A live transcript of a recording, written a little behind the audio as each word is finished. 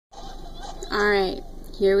Alright,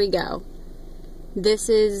 here we go. This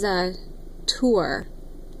is a tour,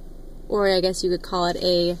 or I guess you could call it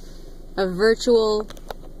a virtual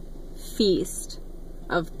feast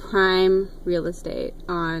of prime real estate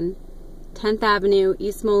on 10th Avenue,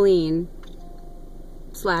 East Moline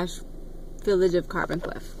 / Village of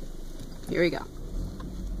Carboncliff. Here we go.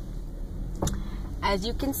 As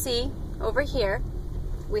you can see over here,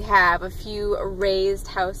 we have a few raised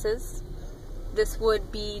houses. This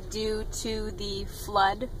would be due to the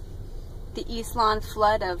flood, the East Lawn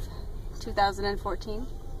flood of 2014.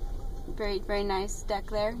 Very, very nice deck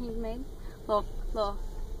there he made. Little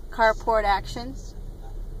carport action.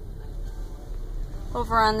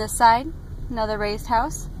 Over on this side, another raised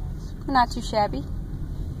house. Not too shabby.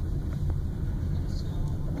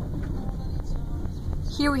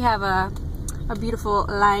 Here we have a beautiful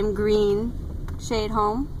lime green shade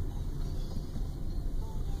home.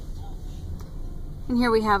 And here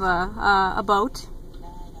we have a boat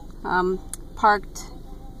parked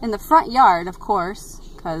in the front yard, of course,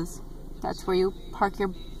 because that's where you park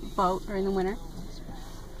your boat during the winter.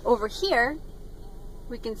 Over here,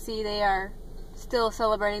 we can see they are still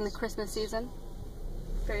celebrating the Christmas season.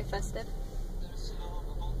 Very festive.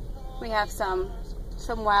 We have some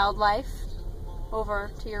wildlife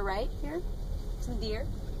over to your right here. Some deer.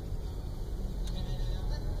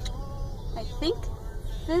 I think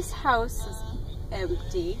this house is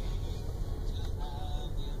empty.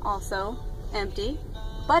 Also empty,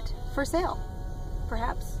 but for sale,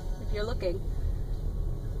 perhaps, if you're looking.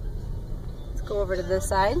 Let's go over to this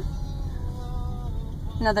side.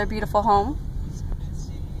 Another beautiful home.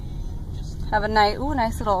 Have a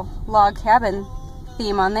nice little log cabin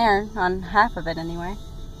theme on there, on half of it anyway.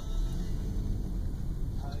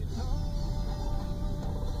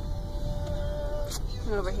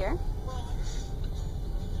 And over here.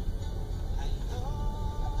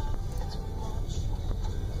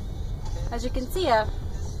 As you can see, an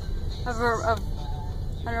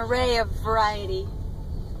array of variety.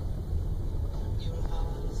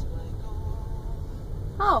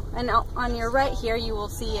 Oh, and on your right here you will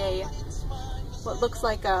see what looks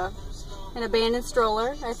like an abandoned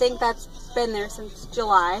stroller. I think that's been there since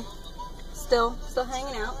July. Still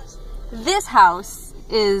hanging out. This house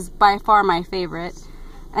is by far my favorite.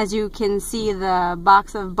 As you can see, the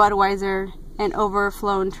box of Budweiser and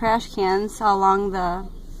overflown trash cans along the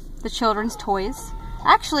children's toys.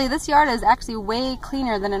 Actually, this yard is actually way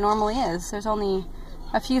cleaner than it normally is. There's only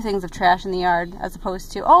a few things of trash in the yard as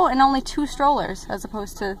opposed to, oh, and only 2 strollers as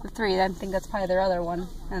opposed to the 3. I think that's probably their other one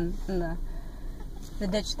in the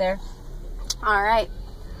ditch there. Alright,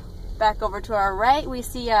 back over to our right, we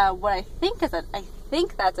see what I think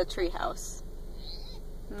that's a tree house.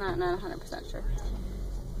 Not 100% sure.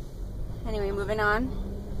 Anyway, moving on.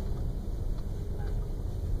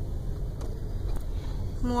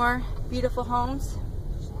 More beautiful homes.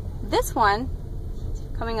 This one,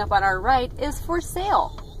 coming up on our right, is for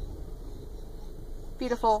sale.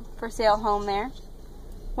 Beautiful for sale home there.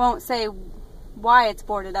 Won't say why it's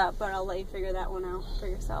boarded up, but I'll let you figure that one out for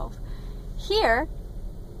yourself. Here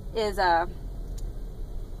is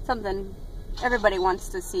something everybody wants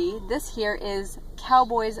to see. This here is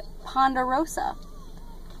Cowboys Ponderosa.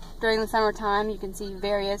 During the summertime, you can see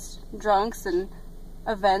various drunks and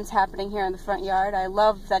events happening here in the front yard. I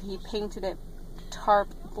love that he painted it tarp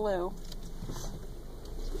blue.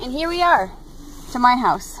 And here we are, to my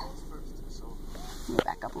house. Let me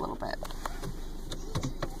back up a little bit.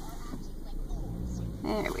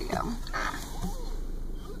 There we go.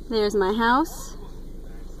 There's my house.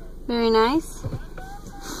 Very nice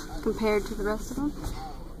compared to the rest of them.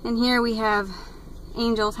 And here we have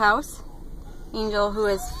Angel's house. Angel, who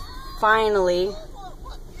is finally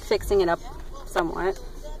fixing it up somewhat.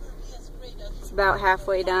 It's about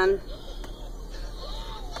halfway done.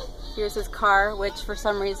 Here's his car, which for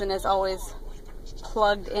some reason is always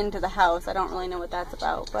plugged into the house. I don't really know what that's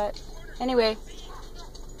about, but anyway.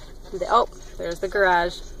 Oh, there's the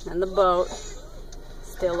garage and the boat.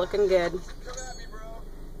 Still looking good.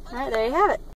 Alright, there you have it.